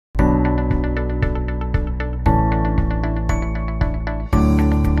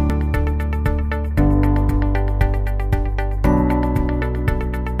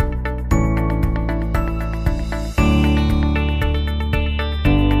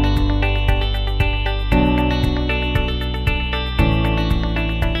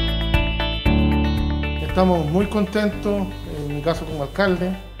estamos muy contentos, en mi caso como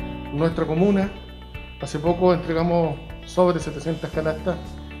alcalde, en nuestra comuna. Hace poco entregamos sobre 700 canastas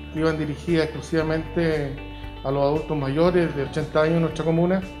que iban dirigidas exclusivamente a los adultos mayores de 80 años en nuestra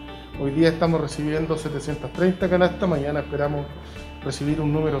comuna. Hoy día estamos recibiendo 730 canastas, mañana esperamos recibir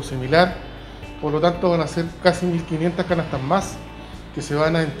un número similar. Por lo tanto van a ser casi 1500 canastas más que se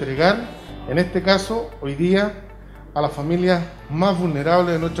van a entregar, en este caso, hoy día, a las familias más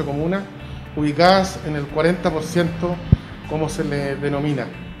vulnerables de nuestra comuna, ubicadas en el 40%, como se le denomina.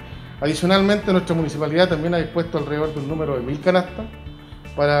 Adicionalmente, nuestra municipalidad también ha dispuesto alrededor de un número de 1000 canastas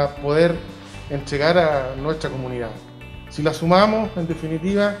para poder entregar a nuestra comunidad. Si la sumamos, en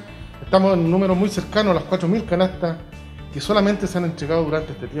definitiva, estamos en un número muy cercano a las 4000 canastas que solamente se han entregado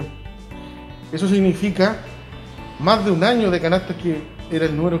durante este tiempo. Eso significa más de un año de canastas, que era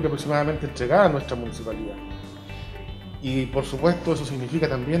el número que aproximadamente entregaba a nuestra municipalidad. Y por supuesto eso significa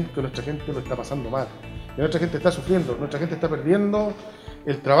también que nuestra gente lo está pasando mal, que nuestra gente está sufriendo, nuestra gente está perdiendo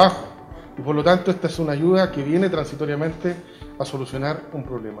el trabajo, y por lo tanto esta es una ayuda que viene transitoriamente a solucionar un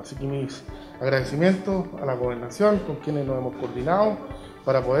problema. Así que mis agradecimientos a la gobernación, con quienes nos hemos coordinado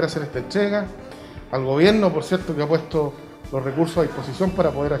para poder hacer esta entrega, al gobierno, por cierto, que ha puesto los recursos a disposición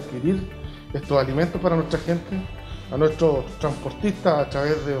para poder adquirir estos alimentos para nuestra gente, a nuestros transportistas a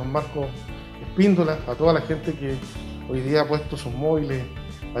través de don Marcos Espíndola, a toda la gente que hoy día ha puesto sus móviles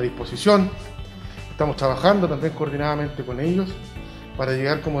a disposición. Estamos trabajando también coordinadamente con ellos para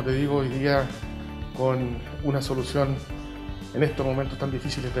llegar, como te digo, hoy día con una solución en estos momentos tan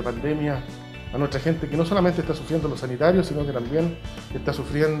difíciles de pandemia a nuestra gente que no solamente está sufriendo lo sanitario, sino que también está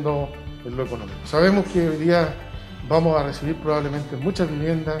sufriendo en lo económico. Sabemos que hoy día vamos a recibir probablemente muchas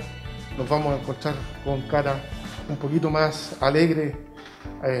viviendas, nos vamos a encontrar con cara un poquito más alegre,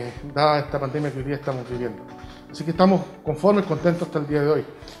 dada esta pandemia que hoy día estamos viviendo. Así que estamos conformes, contentos hasta el día de hoy,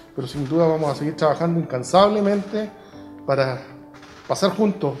 pero sin duda vamos a seguir trabajando incansablemente para pasar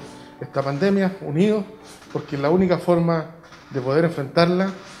juntos esta pandemia, unidos, porque es la única forma de poder enfrentarla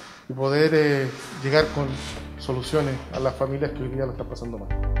y poder llegar con soluciones a las familias que hoy día lo están pasando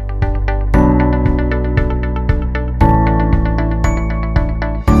mal.